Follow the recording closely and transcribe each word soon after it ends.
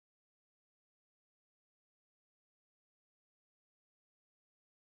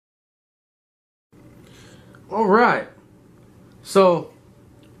All right. So,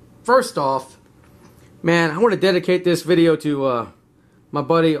 first off, man, I want to dedicate this video to my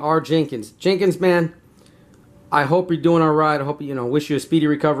buddy R. Jenkins. Jenkins, man, I hope you're doing all right. I hope wish you a speedy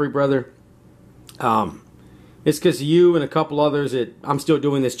recovery, brother. It's because of you and a couple others that I'm still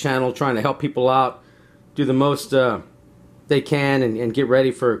doing this channel, trying to help people out, do the most they can, and get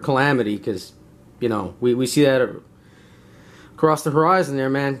ready for calamity. Because we see that across the horizon there,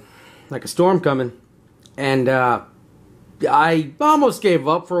 man, like a storm coming. And I almost gave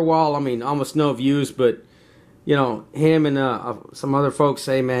up for a while. I mean, almost no views, but him and some other folks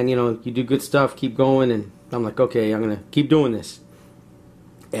say, man, you do good stuff, keep going. And I'm like, okay, I'm gonna keep doing this.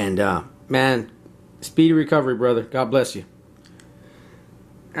 And man, speedy recovery, brother. God bless you.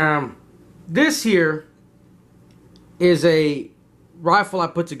 This here is a rifle I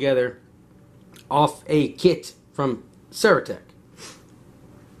put together off a kit from Ceratac.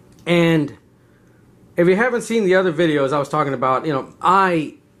 And if you haven't seen the other videos I was talking about,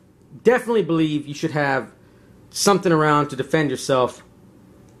 I definitely believe you should have something around to defend yourself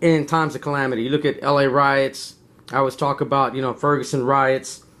in times of calamity. You look at LA riots. I always talk about, Ferguson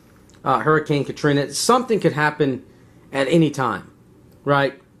riots, Hurricane Katrina. Something could happen at any time,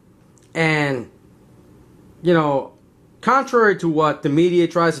 right? And, contrary to what the media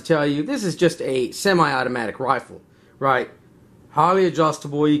tries to tell you, this is just a semi-automatic rifle, right? Highly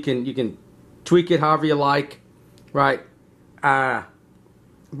adjustable. You can tweak it however you like, right?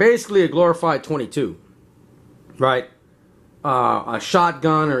 Basically a glorified 22, right? A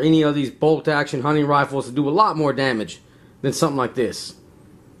shotgun or any of these bolt action hunting rifles do a lot more damage than something like this,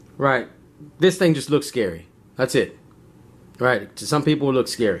 right? This thing just looks scary. That's it, right? To some people it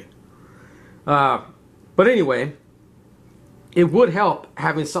looks scary. But anyway, it would help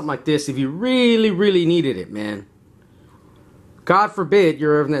having something like this if you really, really needed it, man. God forbid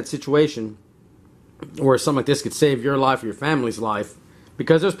you're ever in that situation where something like this could save your life or your family's life,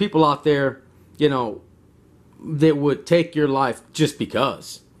 because there's people out there, that would take your life just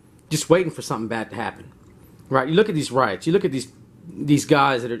because, just waiting for something bad to happen, right? You look at these riots, you look at these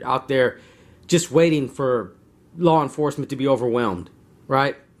guys that are out there just waiting for law enforcement to be overwhelmed,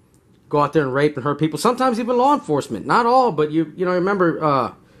 right? Go out there and rape and hurt people, sometimes even law enforcement, not all, but you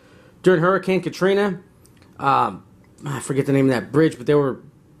remember during Hurricane Katrina, I forget the name of that bridge, but they were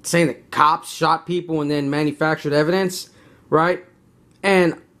saying that cops shot people and then manufactured evidence, right?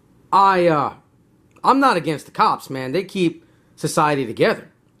 And I'm not against the cops, man. They keep society together,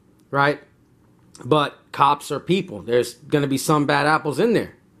 right? But cops are people. There's going to be some bad apples in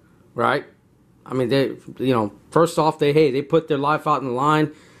there, right? I mean, they, first off, they put their life out in the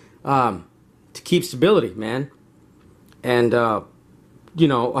line to keep stability, man. And I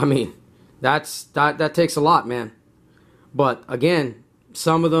mean, that takes a lot, man. But again,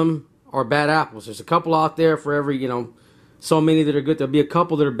 some of them are bad apples. There's a couple out there for every, so many that are good. There'll be a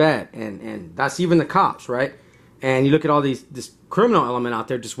couple that are bad. And that's even the cops, right? And you look at all this criminal element out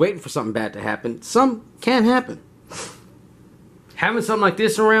there just waiting for something bad to happen. Some can happen. Having something like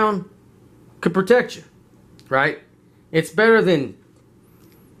this around could protect you, right? It's better than,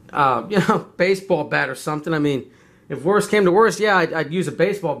 baseball bat or something. I mean, if worse came to worse, yeah, I'd use a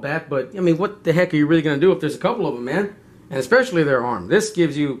baseball bat. But, I mean, what the heck are you really going to do if there's a couple of them, man? And especially if they're armed. This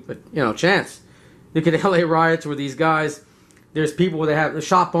gives you a chance. Look at LA riots where these guys, there's people that have, the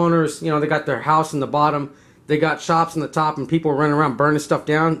shop owners, they got their house in the bottom, they got shops in the top, and people are running around burning stuff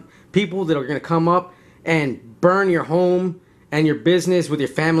down. People that are going to come up and burn your home and your business with your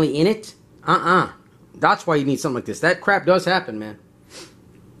family in it. That's why you need something like this. That crap does happen, man.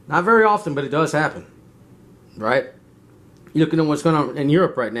 Not very often, but it does happen. Right? You look at what's going on in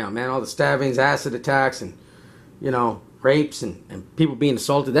Europe right now, man. All the stabbings, acid attacks, and, rapes and people being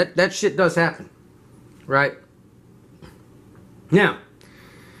assaulted. That shit does happen. Right? Now,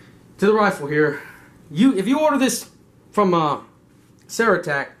 to the rifle here. If you order this from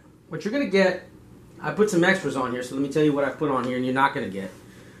Ceratac, what you're going to get, I put some extras on here, so let me tell you what I put on here and you're not going to get.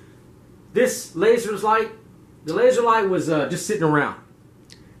 This laser light, the laser light was just sitting around.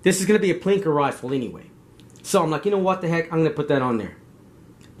 This is going to be a plinker rifle anyway. So I'm like, what the heck, I'm going to put that on there.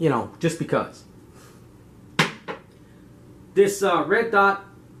 Just because. This red dot,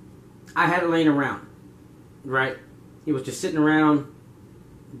 I had it laying around, right? It was just sitting around,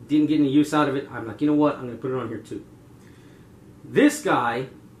 didn't get any use out of it. I'm like, I'm going to put it on here too. This guy,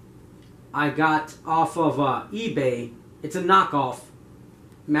 I got off of eBay. It's a knockoff,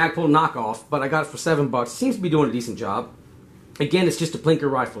 Magpul knockoff, but I got it for $7. It seems to be doing a decent job. Again, it's just a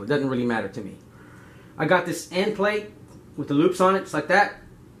plinker rifle. It doesn't really matter to me. I got this end plate with the loops on it, just like that.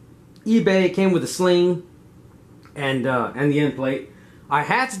 eBay came with a sling and the end plate. I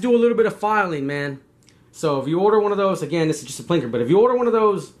had to do a little bit of filing, man. So if you order one of those, again, this is just a blinker, but if you order one of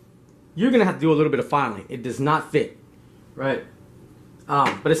those, you're going to have to do a little bit of filing. It does not fit, right?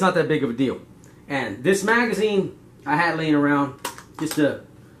 But it's not that big of a deal. And this magazine I had laying around, just doesn't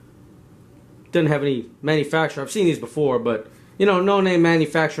have any manufacturer. I've seen these before, but you know, no name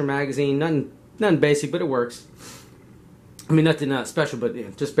manufacturer magazine, nothing basic, but it works. I mean, nothing special, but yeah,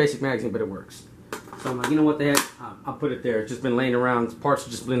 just basic magazine, but it works. So I'm like, you know what the heck? I'll put it there. It's just been laying around. Parts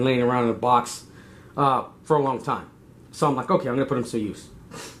have just been laying around in a box for a long time. So I'm like, okay, I'm gonna put them to use.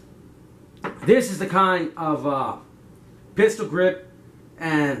 This is the kind of pistol grip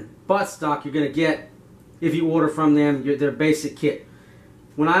and buttstock you're gonna get if you order from them, their basic kit.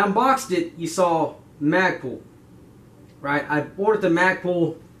 When I unboxed it, you saw Magpul, right? I ordered the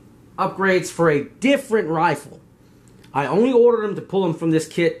Magpul upgrades for a different rifle. I only ordered them to pull them from this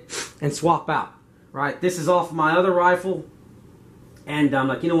kit and swap out, right? This is off my other rifle, and I'm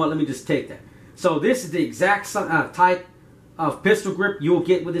like, you know what, let me just take that. So this is the exact type of pistol grip you'll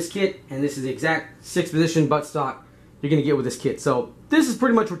get with this kit, and this is the exact 6-position buttstock you're going to get with this kit. So this is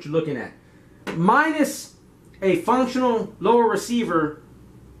pretty much what you're looking at. Minus a functional lower receiver,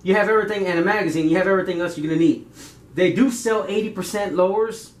 you have everything, and a magazine, you have everything else you're going to need. They do sell 80%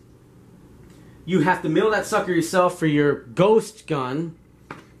 lowers. You have to mill that sucker yourself for your ghost gun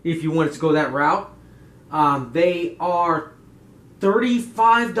if you wanted to go that route. They are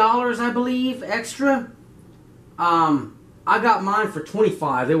 $35, I believe, extra. I got mine for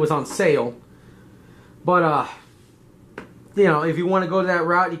 $25. It was on sale. But, you know, if you want to go that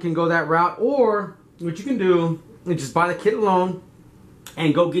route, you can go that route. Or, what you can do is just buy the kit alone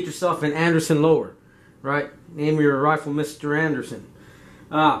and go get yourself an Anderson lower. Right? Name your rifle Mr. Anderson.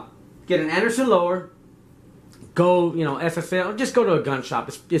 Get an Anderson lower. Go, you know, FFL. Just go to a gun shop.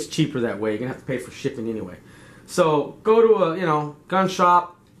 It's cheaper that way. You're going to have to pay for shipping anyway. So, go to a, you know, gun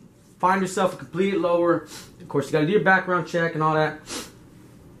shop. Find yourself a completed lower. Of course, you got to do your background check and all that.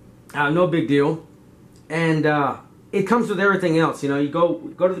 No big deal. And it comes with everything else. You know, you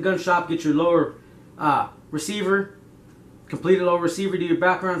go to the gun shop, get your lower receiver, completed lower receiver, do your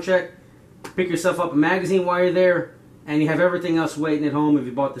background check, pick yourself up a magazine while you're there, and you have everything else waiting at home if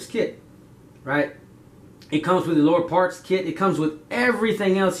you bought this kit, right? It comes with the lower parts kit. It comes with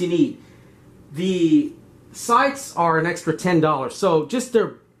everything else you need. The sights are an extra $10. So just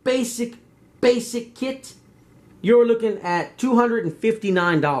their basic kit, you're looking at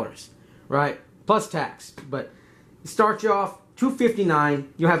 $259, right? Plus tax. But start you off $259.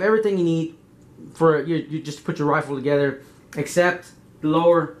 You have everything you need for you just put your rifle together, except the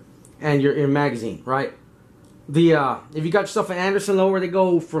lower and your magazine, right? The if you got yourself an Anderson lower, they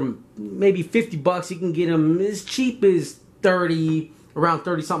go from maybe $50. You can get them as cheap as around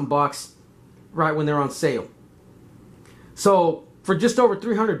 30 something bucks, right when they're on sale. So for just over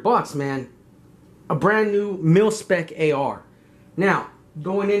 $300, man, a brand new mil-spec AR. Now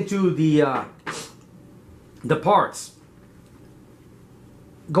going into the parts,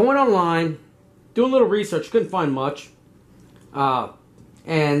 going online, doing a little research, couldn't find much.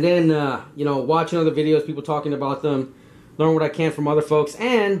 And then, you know, watching other videos, people talking about them, learn what I can from other folks,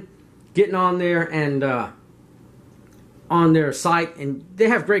 and getting on there and on their site, and they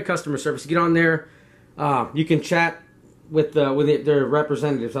have great customer service. You get on there, you can chat with their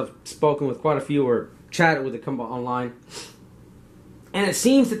representatives. I've spoken with quite a few, or chatted with them online, and it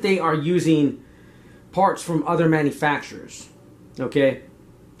seems that they are using parts from other manufacturers. Okay,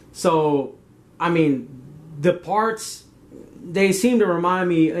 so I mean, the parts, they seem to remind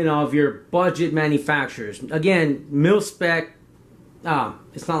me, you know, of your budget manufacturers. Again, mil-spec.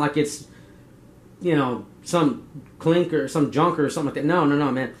 It's not like it's, you know, some clinker, some junker or something like that. No,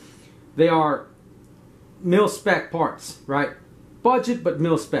 man. They are mil-spec parts, right? Budget, but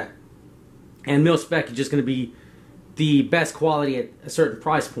mil-spec. And mil-spec is just going to be the best quality at a certain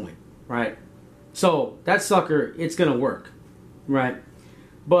price point, right? So that sucker, it's going to work, right?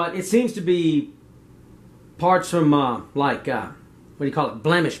 But it seems to be parts from like what do you call it,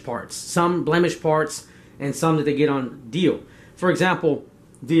 blemish parts. Some blemish parts and some that they get on deal. For example,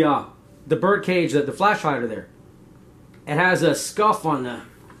 the bird cage, the flash hider there, it has a scuff on the,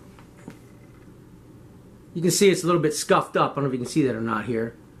 you can see it's a little bit scuffed up. I don't know if you can see that or not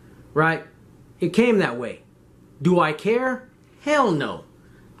here, right? It came that way. Do I care? Hell no.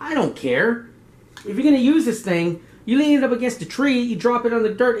 I don't care. If you're going to use this thing, you lean it up against a tree, you drop it on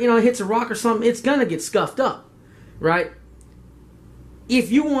the dirt, you know, it hits a rock or something, it's going to get scuffed up, right?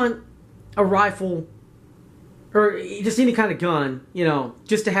 If you want a rifle, or just any kind of gun, you know,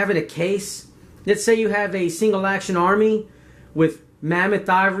 just to have in a case, let's say you have a single action army with mammoth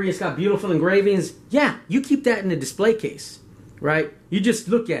ivory, it's got beautiful engravings, yeah, you keep that in a display case. right? You just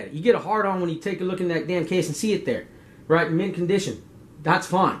look at it. You get a hard on when you take a look in that damn case and see it there, right? Mint condition. That's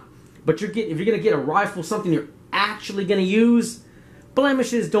fine. But if you're gonna get a rifle, something you're actually gonna use,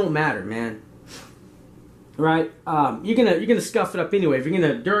 blemishes don't matter, man. Right? You're gonna scuff it up anyway. If you're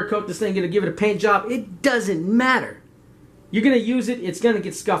gonna Duracoat this thing, gonna give it a paint job, it doesn't matter. You're gonna use it, it's gonna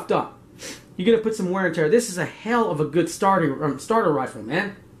get scuffed up. You're gonna put some wear and tear. This is a hell of a good starter rifle,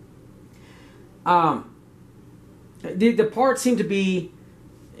 man. The parts seem to be,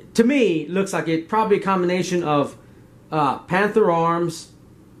 to me, looks like it probably a combination of Panther arms,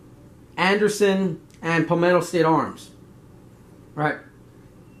 Anderson, and Palmetto State arms. Right?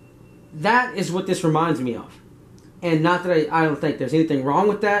 That is what this reminds me of. And not that I don't think there's anything wrong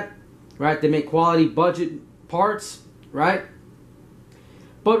with that. Right? They make quality budget parts. Right?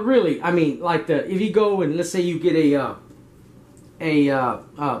 But really, I mean, like if you go and let's say you get a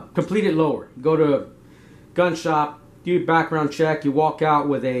completed lower, you go to a gun shop, do your background check, you walk out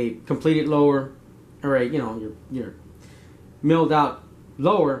with a completed lower, or a your milled out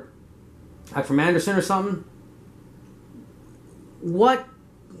lower, like from Anderson or something. What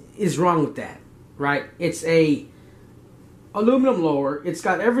is wrong with that? Right? It's a aluminum lower. It's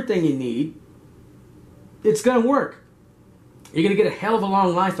got everything you need. It's gonna work. You're gonna get a hell of a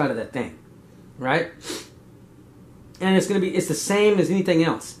long life out of that thing, right? And it's the same as anything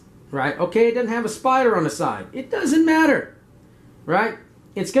else, right? Okay, it doesn't have a spider on the side. It doesn't matter, right?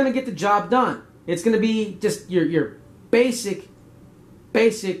 It's gonna get the job done. It's gonna be just your basic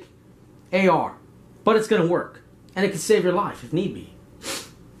AR, but it's gonna work, and it can save your life if need be.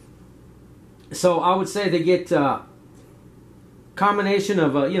 So I would say they get combination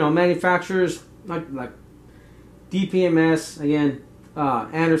of manufacturers like DPMS, again,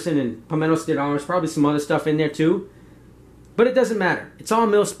 Anderson and Palmetto State arms, probably some other stuff in there too. But it doesn't matter. It's all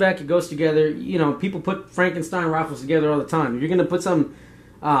mil spec. It goes together. You know, people put Frankenstein rifles together all the time. If you're going to put some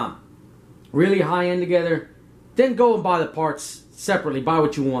really high end together, then go and buy the parts separately. Buy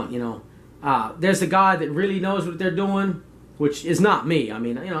what you want, you know. There's a guy that really knows what they're doing, which is not me. I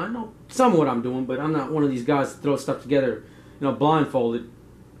mean, I know some of what I'm doing, but I'm not one of these guys that throw stuff together, blindfolded.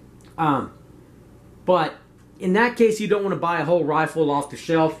 But in that case, you don't want to buy a whole rifle off the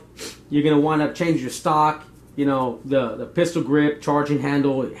shelf. You're going to wind up changing your stock, the pistol grip, charging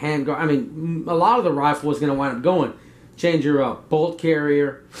handle, handguard. I mean, a lot of the rifle is going to wind up going. Change your bolt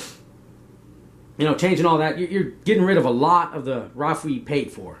carrier, changing all that. You're getting rid of a lot of the rifle you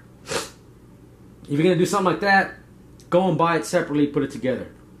paid for. If you're going to do something like that, go and buy it separately, put it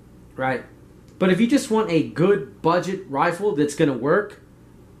together, right? But if you just want a good budget rifle that's going to work,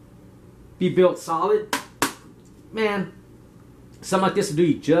 be built solid, man, something like this will do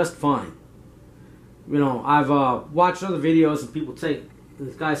you just fine. I've watched other videos and people say,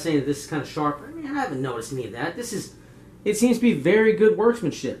 this guy saying that this is kind of sharp. I mean, I haven't noticed any of that. It seems to be very good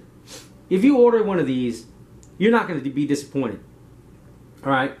workmanship. If you order one of these, you're not going to be disappointed.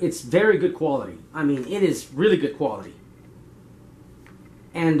 All right, it's very good quality. I mean, it is really good quality.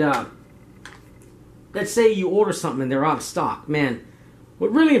 And let's say you order something and they're out of stock, man.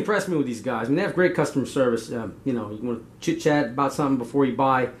 What really impressed me with these guys, I mean, they have great customer service. You want to chit chat about something before you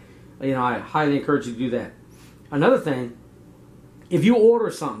buy. I highly encourage you to do that. Another thing, if you order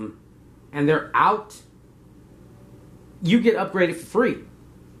something and they're out, you get upgraded for free.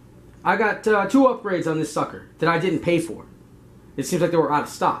 I got 2 upgrades on this sucker that I didn't pay for. It seems like they were out of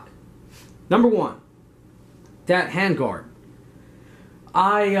stock. Number 1, that handguard.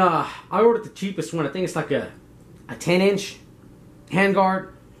 I ordered the cheapest one. I think it's like a 10-inch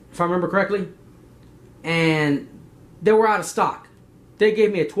handguard, if I remember correctly. And they were out of stock. They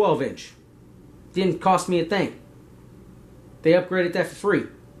gave me a 12-inch. Didn't cost me a thing. They upgraded that for free.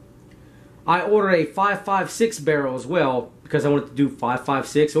 I ordered a 5.56 barrel as well because I wanted to do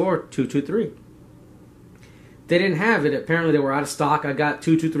 5.56 or 223. They didn't have it. Apparently they were out of stock. I got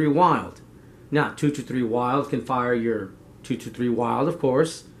 223 Wild. Now 223 Wild can fire your 223 Wild, of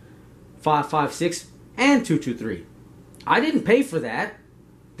course. 5.56 and 223. I didn't pay for that.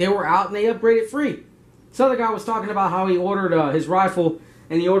 They were out and they upgraded free. This other guy was talking about how he ordered his rifle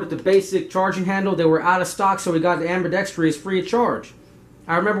and he ordered the basic charging handle. They were out of stock, so he got the ambidextrous free of charge.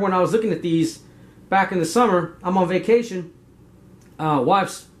 I remember when I was looking at these back in the summer. I'm on vacation,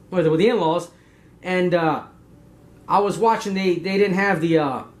 with the in-laws, and I was watching. They didn't have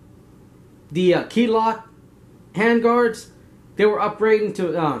the key lock handguards. They were upgrading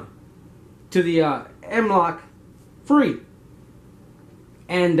to the M-lock free,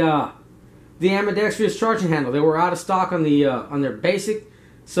 and the ambidextrous charging handle. They were out of stock on their basic,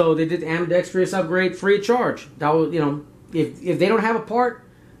 so they did the ambidextrous upgrade free of charge. That was, if they don't have a part,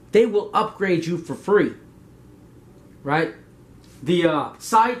 they will upgrade you for free, right? The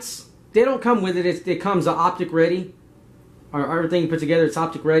sights, they don't come with it. It comes optic ready, or everything put together. It's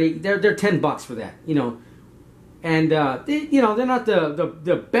optic ready. They're $10 for that, you know. And they're not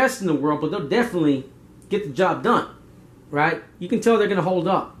the best in the world, but they'll definitely get the job done, right? You can tell they're gonna hold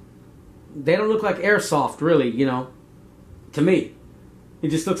up. They don't look like airsoft, really, you know. To me, it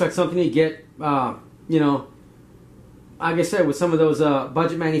just looks like something you get, you know, like I said, with some of those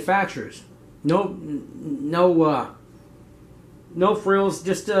budget manufacturers. No frills,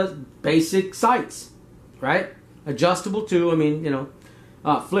 just basic sights, right? Adjustable too. I mean, you know,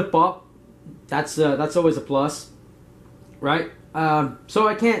 flip up. That's always a plus, right? So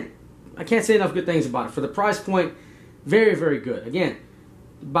I can't say enough good things about it. For the price point, very, very good. Again,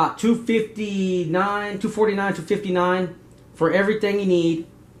 about $249, $259 for everything you need,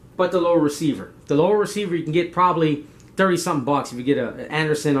 but the lower receiver. The lower receiver you can get probably 30-something bucks if you get an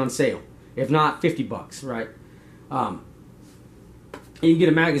Anderson on sale. If not, $50, right? You can get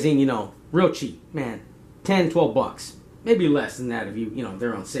a magazine, you know, real cheap, man, 10, 12 bucks, maybe less than that if you know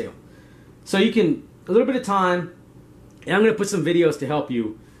they're on sale. So you can, a little bit of time, and I'm going to put some videos to help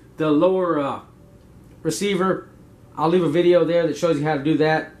you. The lower receiver, I'll leave a video there that shows you how to do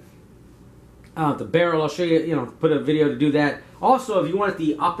that. The barrel, I'll show you, you know, put a video to do that. Also, if you want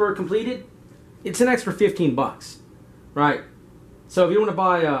the upper completed, it's an extra 15 bucks, right? So if you want to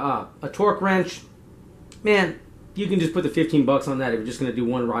buy a torque wrench, man, you can just put the 15 bucks on that if you're just going to do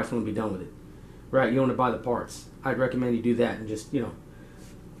one rifle and be done with it, right? You want to buy the parts. I'd recommend you do that and just, you know,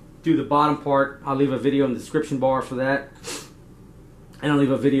 do the bottom part. I'll leave a video in the description bar for that, and I'll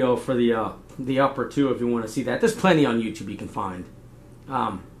leave a video for the upper too if you want to see that. There's plenty on YouTube you can find.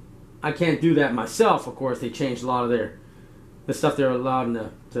 I can't do that myself, of course. They changed a lot of the stuff they're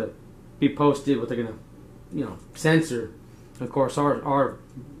allowed to be posted, what they're gonna, you know, censor. Of course, our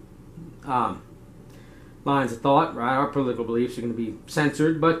lines of thought, right? Our political beliefs are going to be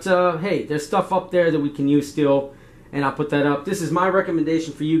censored. But hey, there's stuff up there that we can use still, and I'll put that up. This is my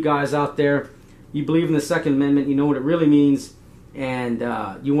recommendation for you guys out there. You believe in the Second Amendment, you know what it really means, and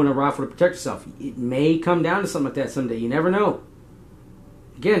you want a rifle to protect yourself. It may come down to something like that someday. You never know.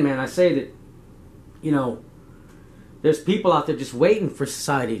 Again, man, I say that, you know, there's people out there just waiting for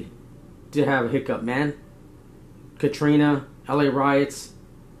society to have a hiccup, man. Katrina, LA riots,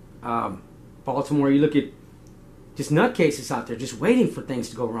 Baltimore, you look at just nutcases out there just waiting for things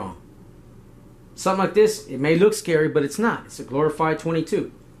to go wrong. Something like this, it may look scary, but it's not. It's a glorified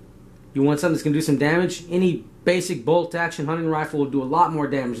 22. You want something that's going to do some damage? Any basic bolt-action hunting rifle will do a lot more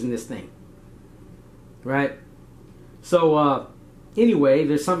damage than this thing. Right? So, anyway, if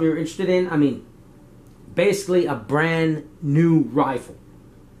there's something you're interested in, I mean, basically a brand new rifle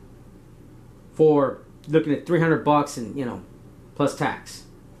for looking at 300 bucks and, you know, plus tax.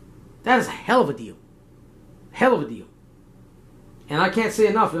 That is a hell of a deal. Hell of a deal. And I can't say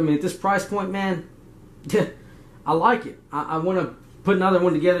enough. I mean, at this price point, man, I like it. I want to put another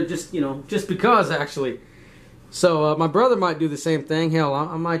one together just, you know, just because, actually. So, my brother might do the same thing. Hell,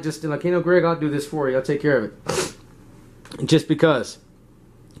 I might just, like, you know, Greg, I'll do this for you. I'll take care of it. Just because.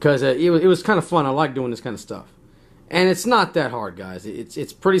 Because it was kind of fun. I like doing this kind of stuff. And it's not that hard, guys.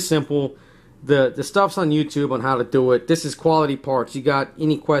 It's pretty simple. The stuff's on YouTube on how to do it. This is quality parts. You got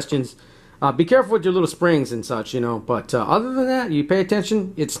any questions, be careful with your little springs and such, you know. But other than that, you pay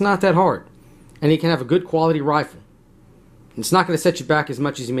attention, it's not that hard. And you can have a good quality rifle. It's not going to set you back as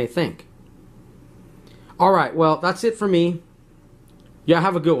much as you may think. Alright, well, that's it for me. Yeah,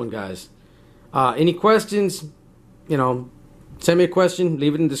 have a good one, guys. Any questions, you know, send me a question.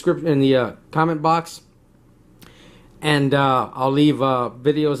 Leave it in the description, in the comment box. And I'll leave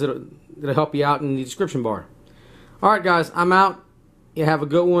videos that'll help you out in the description bar. Alright, guys, I'm out. You have a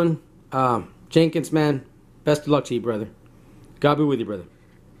good one. Jenkins, man, best of luck to you, brother. God be with you, brother.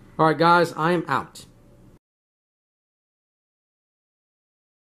 Alright, guys, I am out.